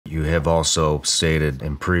have also stated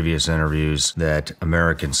in previous interviews that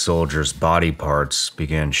American soldiers' body parts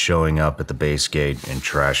began showing up at the base gate in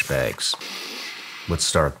trash bags. Let's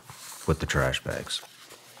start with the trash bags.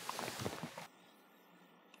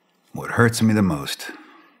 What hurts me the most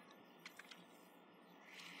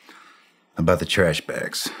about the trash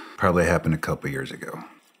bags probably happened a couple years ago.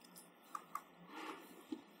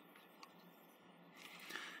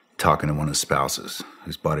 Talking to one of the spouses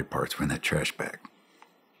whose body parts were in that trash bag.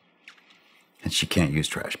 And she can't use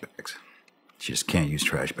trash bags. She just can't use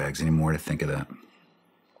trash bags anymore to think of that.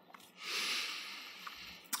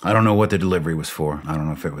 I don't know what the delivery was for. I don't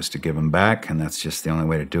know if it was to give them back, and that's just the only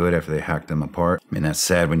way to do it after they hacked them apart. I mean, that's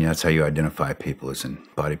sad when that's how you identify people, is in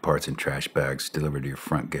body parts in trash bags delivered to your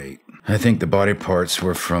front gate. I think the body parts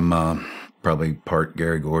were from probably part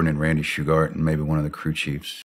Gary Gordon and Randy Shugart and maybe one of the crew chiefs.